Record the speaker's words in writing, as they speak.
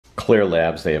Klaire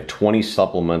Labs. They have 20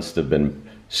 supplements that have been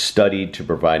studied to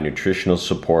provide nutritional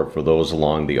support for those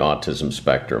along the autism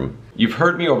spectrum. You've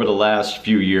heard me over the last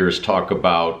few years talk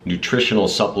about nutritional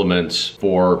supplements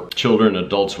for children and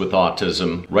adults with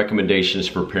autism, recommendations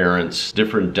for parents,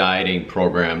 different dieting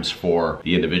programs for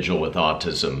the individual with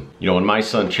autism. You know, when my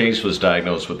son Chase was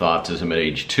diagnosed with autism at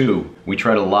age 2, we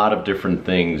tried a lot of different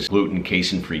things, gluten,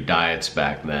 casein-free diets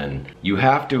back then. You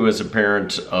have to, as a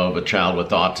parent of a child with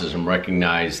autism,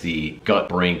 recognize the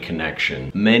gut-brain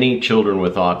connection. Many children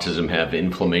with autism have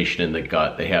inflammation in the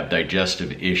gut. They have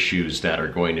digestive issues that are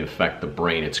going to affect the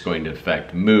brain. It's going to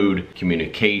affect mood,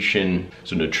 communication.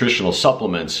 So nutritional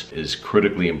supplements is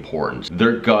critically important.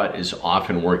 Their gut is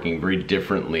often working very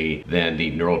differently than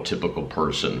the neurotypical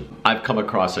person. I've come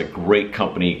across a great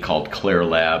company called Klaire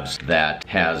Labs that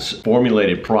has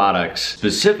formulated products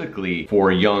specifically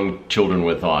for young children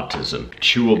with autism.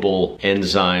 Chewable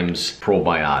enzymes,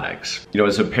 probiotics. You know,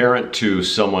 as a parent to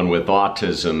someone with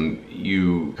autism,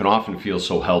 you can often feel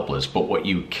so helpless, but what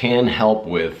you can help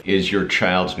with is your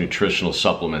child's nutritional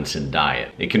supplements and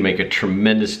diet. It can make a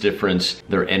tremendous difference.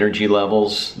 Their energy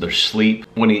levels, their sleep.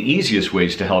 One of the easiest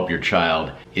ways to help your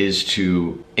child is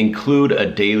to include a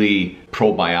daily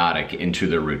probiotic into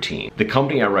their routine. The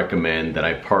company I recommend that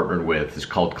I partnered with is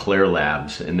called Klaire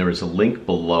Labs, and there is a link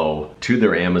below to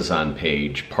their Amazon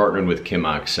page, partnered with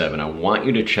Chemo7. I want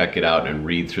you to check it out and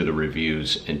read through the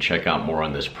reviews and check out more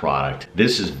on this product.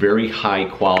 This is very high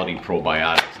quality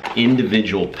probiotics,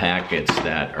 individual packets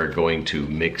that are going to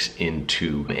mix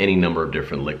into any number of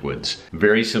different liquids.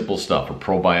 Very simple stuff, a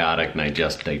probiotic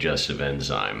digestive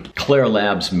enzyme. Klaire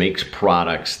Labs makes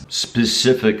products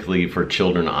specifically for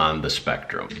children on the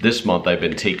spectrum. This month I've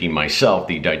been taking myself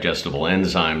the digestible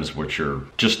enzymes, which are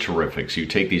just terrific. So you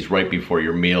take these right before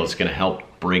your meal. It's going to help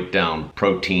break down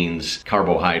proteins,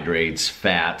 carbohydrates,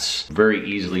 fats, very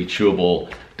easily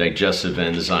chewable digestive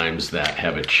enzymes that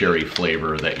have a cherry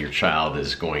flavor that your child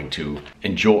is going to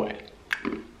enjoy.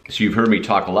 So you've heard me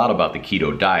talk a lot about the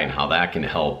keto diet and how that can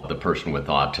help the person with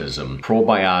autism.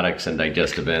 Probiotics and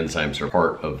digestive enzymes are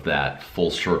part of that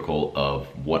full circle of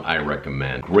what I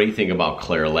recommend. Great thing about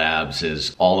Klaire Labs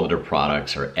is all of their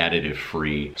products are additive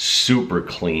free, super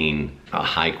clean,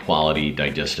 high quality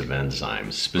digestive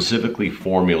enzymes, specifically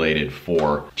formulated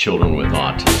for children with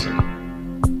autism.